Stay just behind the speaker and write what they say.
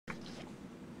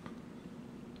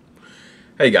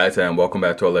Hey guys, and welcome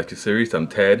back to our lecture series. I'm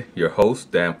Ted, your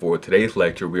host, and for today's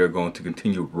lecture we are going to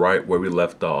continue right where we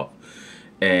left off.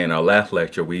 In our last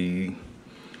lecture we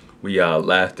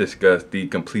last discussed the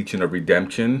completion of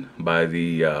redemption by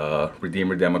the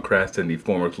Redeemer Democrats in the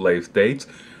former slave states,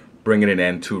 bringing an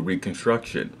end to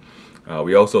Reconstruction.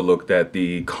 We also looked at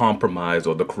the compromise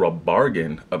or the corrupt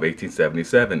bargain of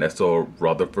 1877 that saw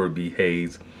Rutherford B.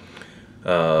 Hayes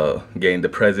gained the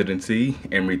presidency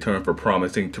in return for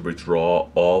promising to withdraw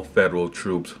all federal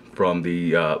troops from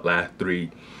the last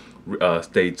three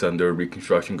states under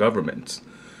Reconstruction governments.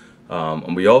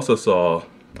 And we also saw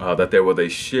that there was a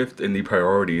shift in the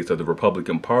priorities of the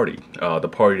Republican Party, the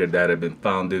party that had been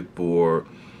founded for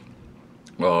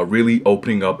really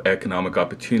opening up economic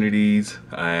opportunities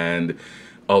and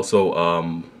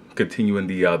also continuing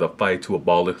the fight to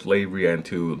abolish slavery and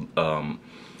to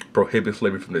prohibit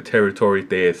slavery from the territory.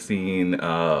 They had seen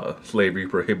slavery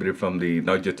prohibited from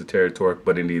not just the territory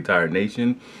but in the entire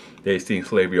nation. They had seen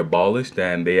slavery abolished,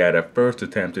 and they had at first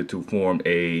attempted to form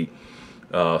a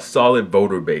solid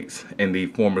voter base in the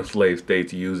former slave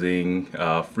states using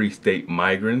free state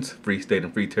migrants, free state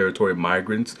and free territory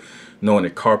migrants, known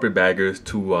as carpetbaggers,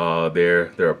 to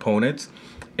their opponents.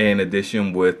 In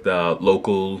addition, with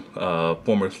local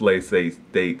former slave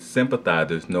state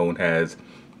sympathizers known as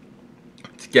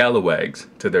scalawags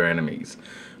to their enemies,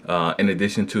 in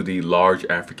addition to the large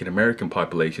African American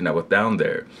population that was down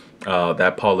there.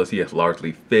 That policy has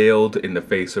largely failed in the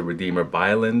face of Redeemer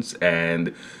violence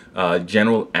and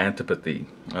general antipathy,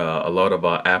 a lot of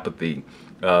apathy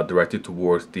directed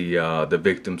towards the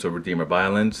victims of Redeemer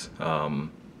violence.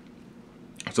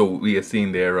 So we have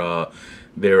seen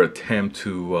their attempt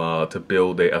to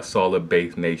build a solid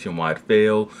base nationwide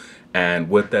fail. And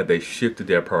with that, they shifted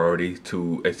their priority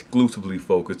to exclusively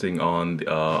focusing on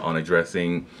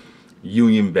addressing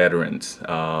Union veterans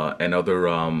and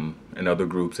other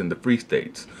groups in the free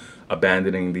states,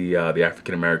 abandoning the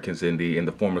African Americans in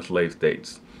the former slave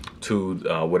states to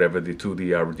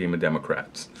the Redeemer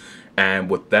Democrats. And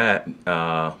with that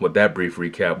brief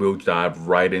recap, we'll dive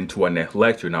right into our next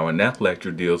lecture. Now, our next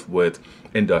lecture deals with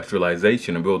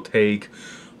industrialization, and we'll take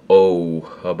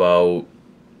about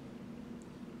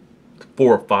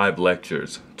 4 or 5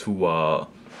 lectures to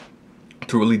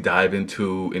really dive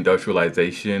into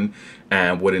industrialization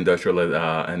and what and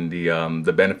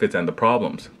the benefits and the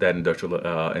problems that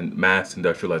and mass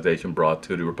industrialization brought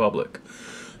to the Republic.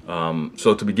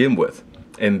 So to begin with,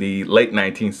 in the late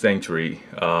 19th century,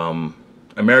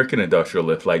 American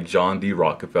industrialists like John D.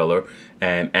 Rockefeller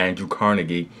and Andrew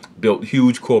Carnegie built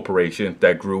huge corporations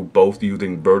that grew both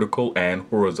using vertical and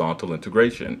horizontal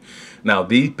integration. Now,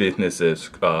 these businesses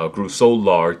grew so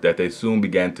large that they soon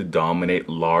began to dominate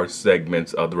large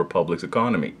segments of the Republic's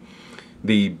economy.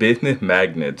 The business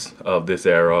magnates of this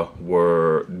era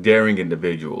were daring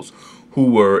individuals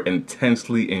who were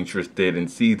intensely interested in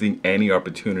seizing any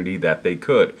opportunity that they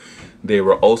could. They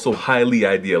were also highly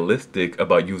idealistic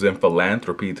about using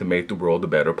philanthropy to make the world a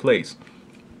better place.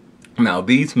 Now,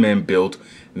 these men built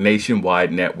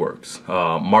nationwide networks,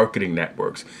 marketing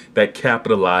networks, that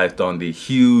capitalized on the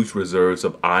huge reserves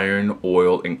of iron,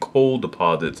 oil, and coal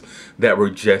deposits that were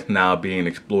just now being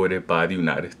exploited by the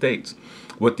United States.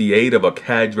 With the aid of a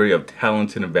cadre of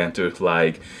talented inventors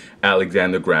like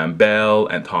Alexander Graham Bell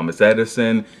and Thomas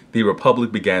Edison, the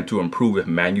Republic began to improve its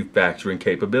manufacturing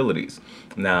capabilities.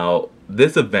 Now,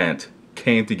 this event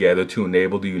came together to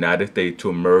enable the United States to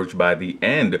emerge by the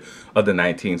end of the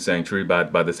 19th century,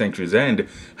 by the century's end,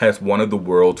 as one of the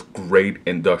world's great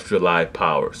industrialized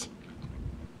powers.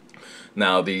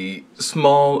 Now, the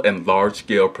small and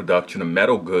large-scale production of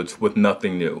metal goods was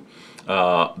nothing new.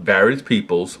 Various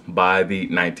peoples by the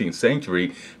 19th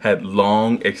century had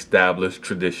long established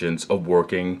traditions of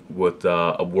working with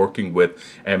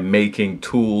and making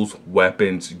tools,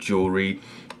 weapons, jewelry,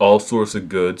 all sorts of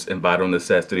goods and vital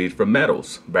necessities from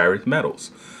various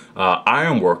metals.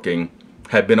 Ironworking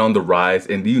had been on the rise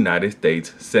in the United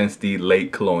States since the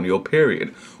late colonial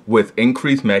period, with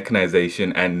increased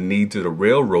mechanization and needs of the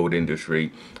railroad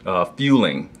industry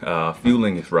fueling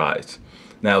its rise.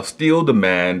 Now, steel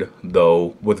demand,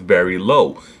 though, was very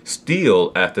low.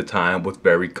 Steel at the time was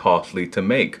very costly to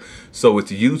make, so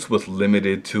its use was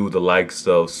limited to the likes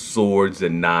of swords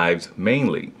and knives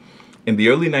mainly. In the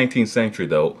early 19th century,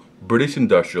 though, British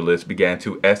industrialists began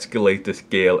to escalate the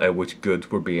scale at which goods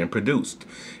were being produced.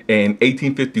 In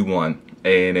 1851,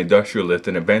 an industrialist,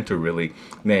 an inventor really,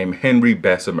 named Henry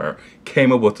Bessemer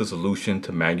came up with a solution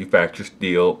to manufacture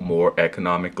steel more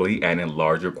economically and in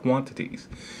larger quantities.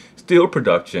 Steel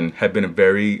production had been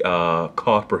very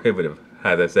cost prohibitive,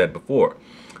 as I said before.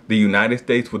 The United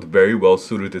States was very well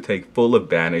suited to take full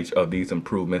advantage of these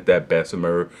improvements that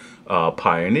Bessemer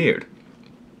pioneered.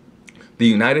 The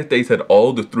United States had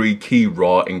all the three key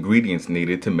raw ingredients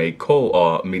needed to make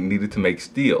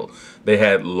steel. They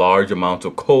had large amounts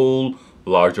of coal,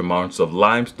 large amounts of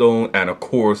limestone, and of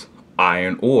course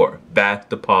iron ore, vast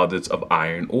deposits of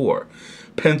iron ore.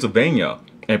 Pennsylvania,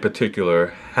 in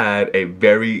particular,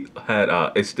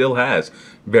 it still has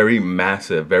very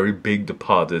massive, very big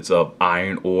deposits of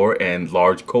iron ore and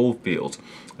large coal fields.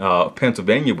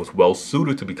 Pennsylvania was well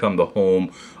suited to become the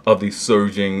home of the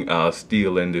surging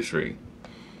steel industry.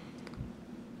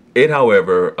 It,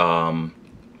 however,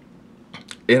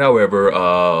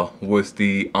 was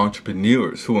the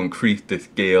entrepreneurs who increased the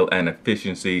scale and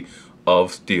efficiency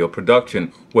of steel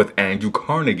production, with Andrew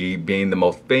Carnegie being the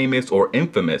most famous or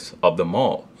infamous of them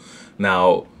all.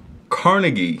 Now,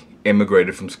 Carnegie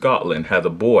immigrated from Scotland as a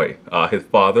boy. His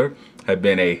father had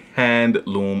been a hand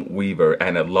loom weaver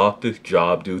and had lost his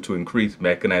job due to increased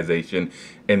mechanization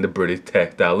in the British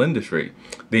textile industry.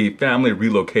 The family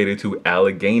relocated to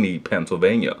Allegheny,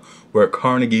 Pennsylvania, where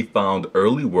Carnegie found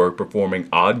early work performing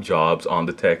odd jobs on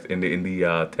the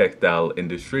textile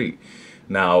industry.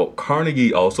 Now,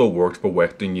 Carnegie also worked for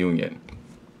Western Union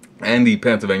and the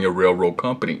Pennsylvania Railroad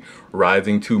Company,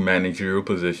 rising to managerial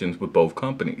positions with both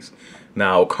companies.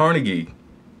 Now, Carnegie's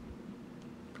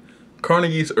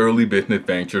early business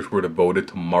ventures were devoted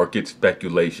to market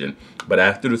speculation, but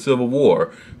after the Civil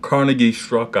War, Carnegie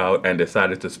struck out and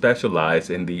decided to specialize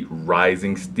in the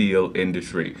rising steel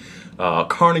industry.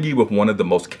 Carnegie was one of the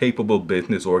most capable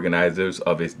business organizers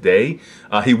of his day.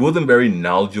 He wasn't very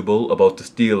knowledgeable about the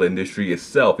steel industry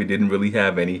itself. He didn't really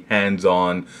have any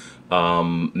hands-on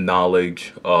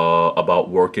knowledge about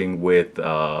working with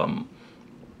doing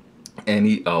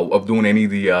any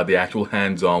of the actual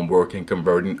hands-on work in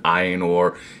converting iron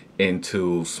ore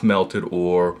into smelted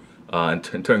ore and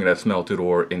turning that smelted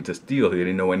ore into steel. He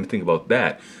didn't know anything about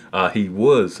that. He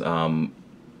was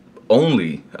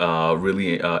only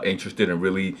really interested in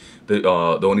really the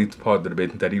only part of the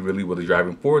business that he really was a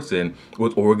driving force in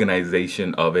was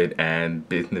organization of it and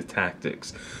business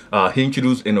tactics. He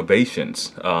introduced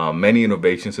innovations, many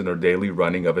innovations in the daily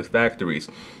running of his factories.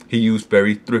 He used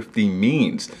very thrifty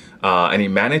means, and he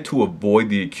managed to avoid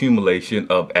the accumulation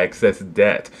of excess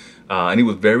debt. And he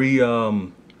was very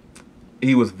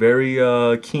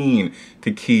keen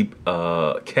to keep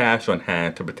cash on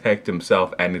hand to protect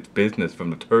himself and his business from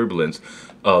the turbulence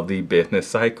of the business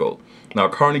cycle. Now,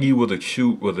 Carnegie was a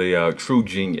true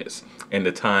genius in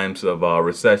the times of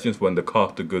recessions when the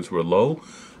cost of goods were low.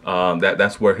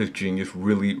 That's where his genius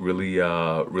really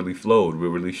flowed,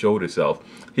 really showed itself.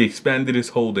 He expanded his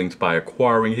holdings by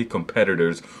acquiring his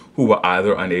competitors who were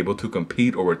either unable to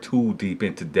compete or were too deep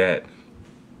into debt.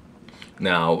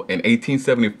 Now, in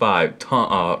 1875,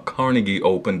 Carnegie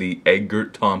opened the Edgar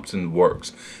Thomson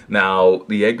Works. Now,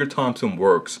 the Edgar Thomson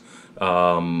Works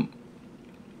was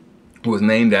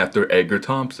named after Edgar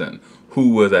Thomson,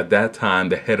 who was at that time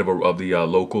the head of the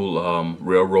local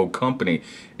railroad company.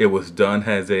 It was done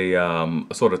as a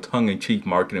sort of tongue-in-cheek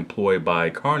marketing ploy by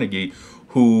Carnegie,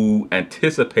 who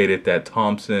anticipated that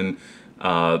Thomson,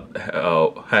 at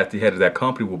the head of that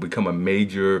company, will become a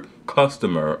major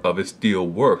customer of his steel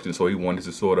works, and so he wanted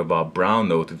to sort of brown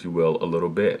nose, if you will, a little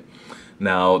bit.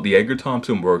 Now, the Edgar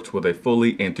Thomson Works was a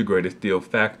fully integrated steel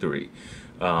factory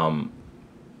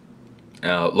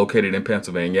located in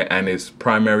Pennsylvania, and his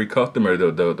primary customer,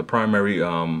 the primary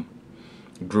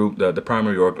group, the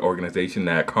primary organization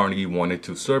that Carnegie wanted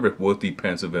to service was the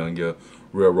Pennsylvania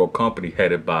Railroad Company,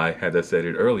 headed by, as I said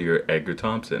it earlier, Edgar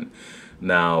Thomson.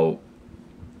 Now,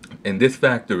 in this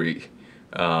factory,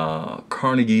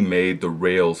 Carnegie made the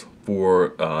rails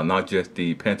for not just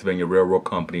the Pennsylvania Railroad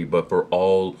Company, but for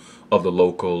all of the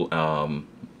local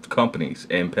companies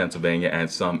in Pennsylvania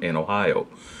and some in Ohio.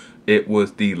 It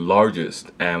was the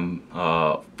largest and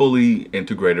fully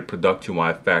integrated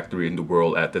production-wide factory in the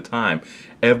world at the time.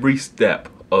 Every step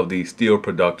of the steel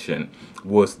production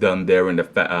was done there in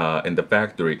the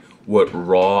factory, with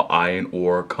raw iron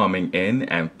ore coming in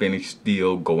and finished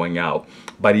steel going out.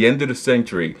 By the end of the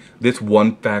century, this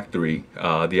one factory,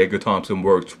 the Edgar Thomson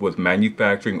Works, was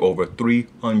manufacturing over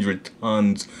 300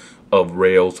 tons of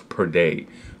rails per day.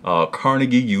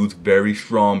 Carnegie used very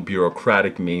strong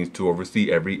bureaucratic means to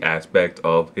oversee every aspect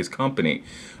of his company.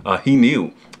 He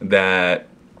knew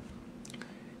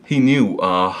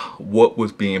what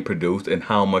was being produced and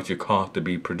how much it cost to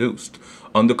be produced.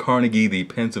 Under Carnegie, the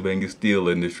Pennsylvania steel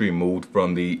industry moved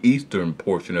from the eastern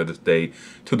portion of the state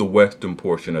to the western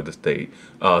portion of the state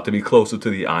to be closer to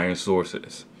the iron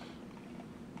sources.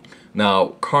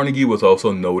 Now, Carnegie was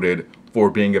also noted for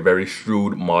being a very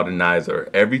shrewd modernizer.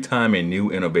 Every time a new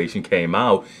innovation came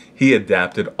out, he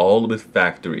adapted all of his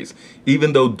factories,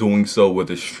 even though doing so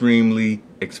was extremely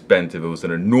expensive. It was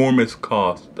an enormous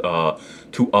cost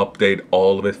to update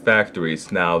all of his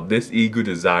factories. Now, this eager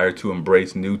desire to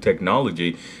embrace new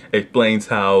technology explains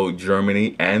how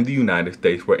Germany and the United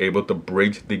States were able to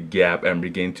bridge the gap and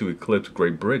begin to eclipse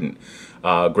Great Britain.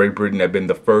 Great Britain had been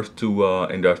the first to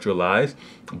industrialize,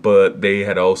 but they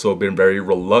had also been very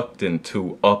reluctant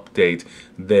to update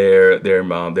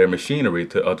their machinery,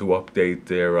 to update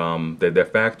their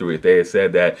factories. They had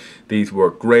said that these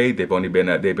work great. They've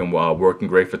been working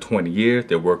great for 20 years.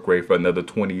 They work great for another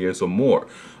 20 years or more.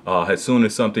 As soon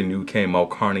as something new came out,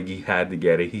 Carnegie had to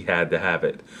get it. He had to have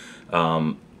it.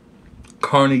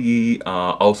 Carnegie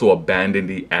also abandoned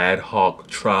the ad hoc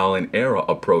trial and error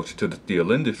approach to the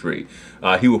steel industry.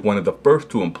 He was one of the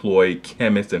first to employ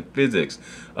chemists and physics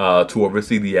to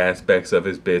oversee the aspects of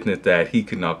his business that he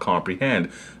could not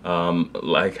comprehend.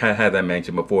 Like as I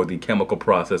mentioned before, the chemical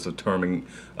process of turning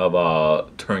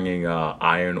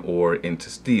iron ore into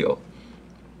steel.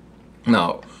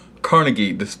 Now,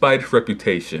 Carnegie, despite his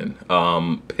reputation,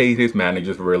 paid his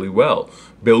managers really well.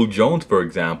 Bill Jones, for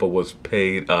example, was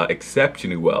paid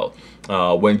exceptionally well.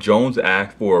 When Jones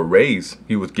asked for a raise,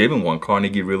 he was given one.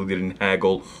 Carnegie really didn't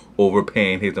haggle over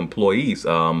paying his employees.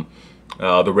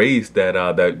 The raise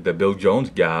that Bill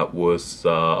Jones got was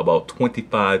about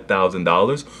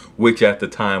 $25,000, which at the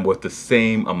time was the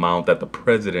same amount that the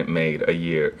president made a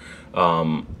year.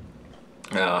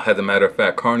 As a matter of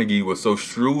fact, Carnegie was so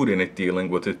shrewd in his dealing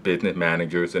with his business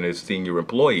managers and his senior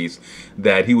employees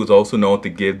that he was also known to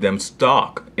give them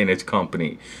stock in his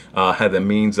company, had a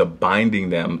means of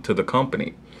binding them to the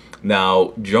company.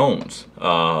 Now, Jones,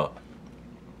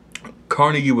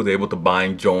 Carnegie was able to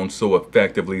bind Jones so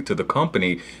effectively to the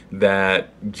company that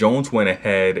Jones went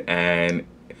ahead and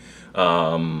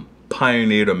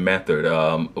pioneered a method,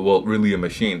 well, really a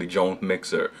machine, the Jones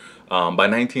mixer. By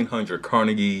 1900,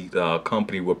 Carnegie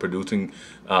company were producing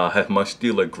as much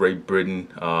steel as Great Britain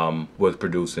was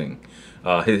producing.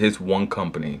 His one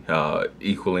company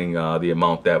equaling the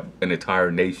amount that an entire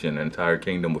nation, an entire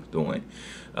kingdom was doing.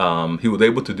 He was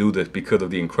able to do this because of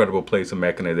the incredible place of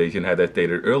mechanization, as I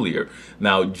stated earlier.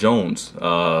 Now, Jones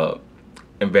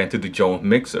invented the Jones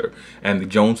mixer, and the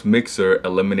Jones mixer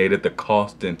eliminated the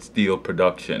cost in steel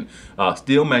production.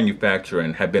 Steel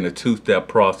manufacturing had been a two-step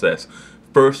process.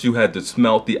 First, you had to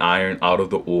smelt the iron out of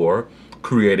the ore,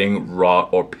 creating wrought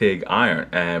or pig iron,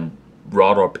 and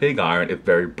wrought or pig iron is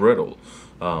very brittle.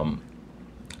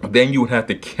 Then you would have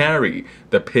to carry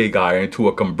the pig iron to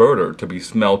a converter to be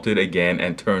smelted again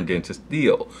and turned into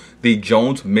steel. The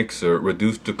Jones mixer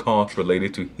reduced the cost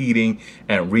related to heating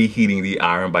and reheating the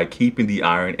iron by keeping the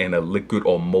iron in a liquid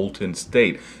or molten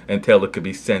state until it could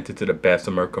be sent into the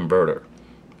Bessemer converter.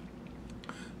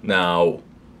 Now,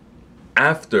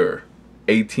 after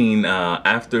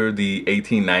the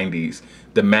 1890s,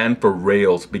 demand for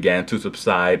rails began to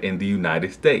subside in the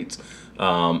United States,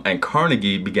 and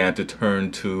Carnegie began to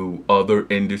turn to other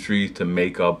industries to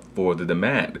make up for the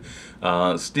demand.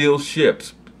 Steel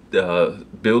ships,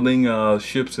 building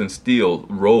ships and steel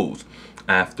rose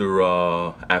after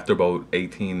about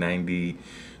 1890.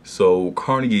 So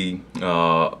Carnegie,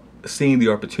 seeing the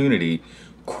opportunity,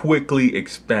 quickly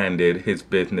expanded his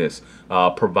business,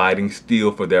 providing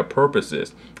steel for their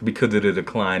purposes because of the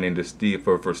decline in the steel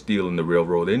for steel in the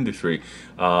railroad industry.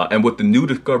 And with the new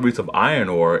discoveries of iron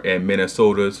ore in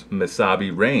Minnesota's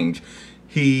Mesabi Range,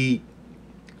 he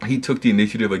took the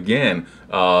initiative again,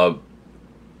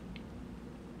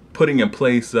 putting in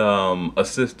place a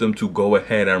system to go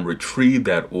ahead and retrieve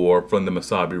that ore from the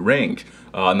Mesabi Range.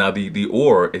 Now the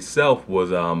ore itself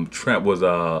was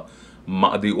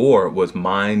the ore was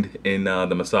mined in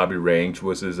the Mesabi Range,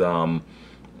 which is in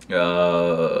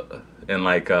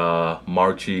like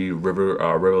marshy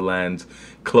riverlands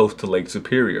close to Lake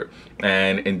Superior.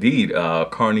 And indeed,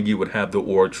 Carnegie would have the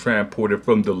ore transported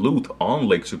from Duluth on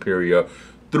Lake Superior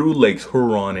through Lakes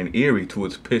Huron and Erie to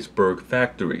its Pittsburgh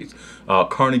factories.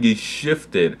 Carnegie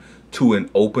shifted to an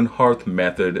open hearth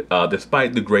method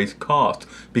despite the great cost,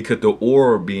 because the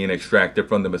ore being extracted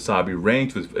from the Mesabi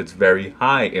Range it's very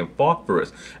high in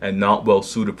phosphorus and not well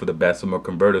suited for the Bessemer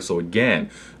converter. So again,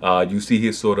 you see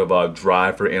his sort of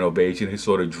drive for innovation, his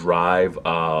sort of drive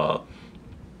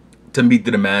to meet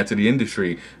the demands of the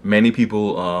industry. Many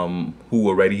people who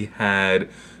already had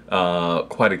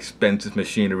quite expensive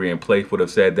machinery in place would have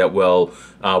said that, well,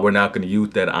 we're not going to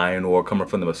use that iron ore coming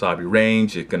from the Mesabi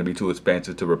Range. It's going to be too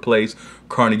expensive to replace.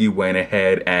 Carnegie went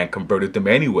ahead and converted them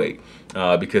anyway,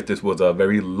 because this was a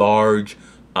very large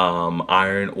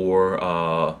iron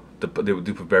ore they were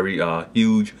very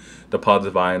huge deposits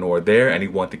of iron ore there, and he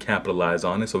wanted to capitalize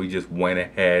on it. So he just went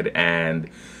ahead and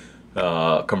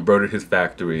converted his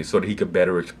factory so that he could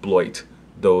better exploit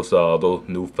those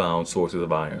newfound sources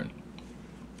of iron.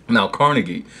 Now,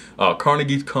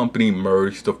 Carnegie's company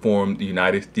merged to form the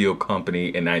United Steel Company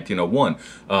in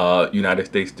 1901, United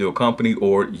States Steel Company,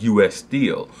 or U.S.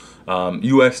 Steel.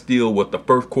 U.S. Steel was the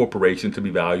first corporation to be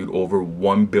valued over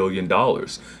 $1 billion.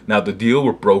 Now, the deal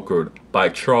was brokered by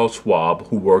Charles Schwab,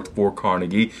 who worked for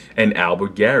Carnegie, and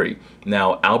Albert Gary.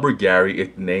 Now, Albert Gary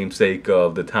is the namesake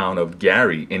of the town of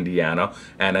Gary, Indiana,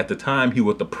 and at the time he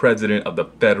was the president of the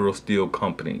Federal Steel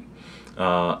Company.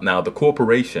 Now, the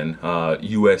corporation,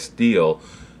 U.S. Steel,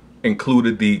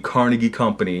 included the Carnegie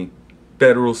Company,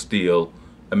 Federal Steel,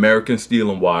 American Steel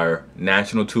and Wire,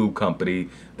 National Tube Company,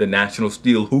 the National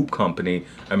Steel Hoop Company,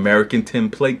 American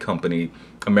Tin Plate Company,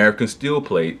 American Steel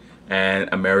Plate, and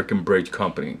American Bridge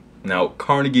Company. Now,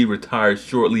 Carnegie retired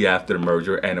shortly after the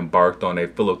merger and embarked on a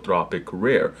philanthropic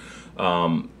career,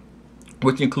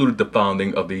 which included the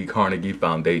founding of the Carnegie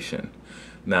Foundation.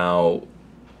 Now,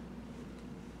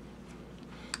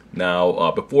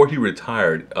 before he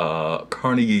retired,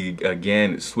 Carnegie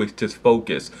again switched his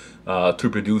focus to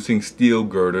producing steel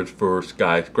girders for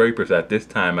skyscrapers. At this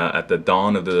time, at the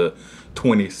dawn of the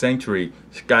 20th century,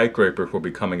 skyscrapers were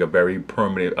becoming a very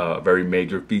permanent, very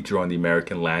major feature on the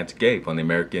American landscape, on the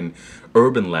American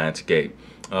urban landscape.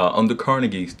 Under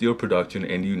Carnegie, steel production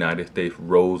in the United States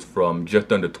rose from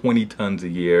just under 20 tons a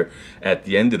year at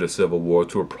the end of the Civil War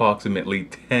to approximately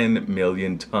 10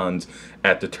 million tons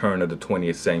at the turn of the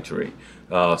 20th century.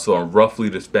 So in roughly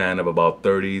the span of about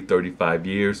 35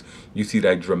 years, you see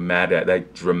that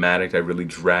really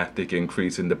drastic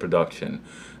increase in the production.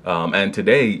 And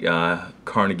today,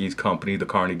 Carnegie's company, the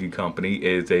Carnegie Company,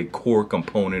 is a core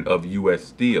component of U.S.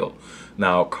 Steel.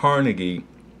 Now, Carnegie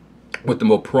was the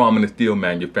more prominent steel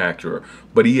manufacturer,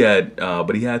 but he had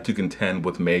to contend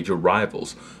with major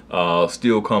rivals.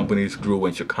 Steel companies grew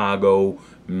in Chicago,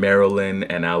 Maryland,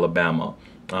 and Alabama.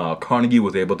 Carnegie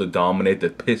was able to dominate the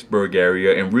Pittsburgh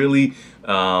area and really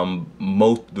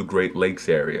most of the Great Lakes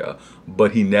area,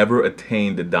 but he never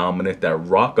attained the dominance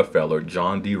that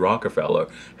John D. Rockefeller,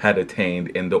 had attained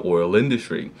in the oil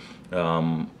industry.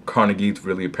 Carnegie's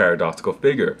really a paradoxical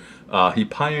figure. He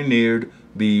pioneered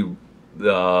the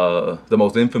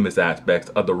most infamous aspects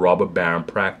of the robber baron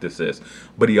practices,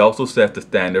 but he also set the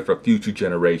standard for future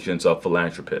generations of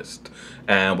philanthropists.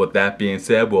 And with that being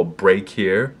said, we'll break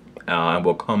here, and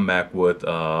we'll come back with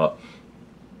and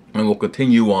we'll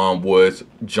continue on with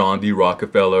John D.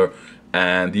 Rockefeller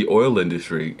and the oil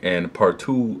industry in part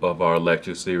 2 of our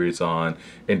lecture series on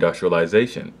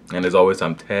industrialization. And as always,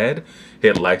 I'm Ted.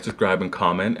 Hit like, subscribe, and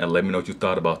comment, and let me know what you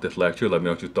thought about this lecture. Let me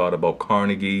know what you thought about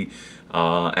Carnegie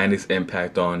and its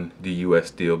impact on the U.S.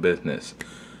 steel business.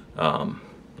 And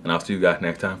I'll see you guys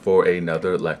next time for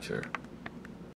another lecture.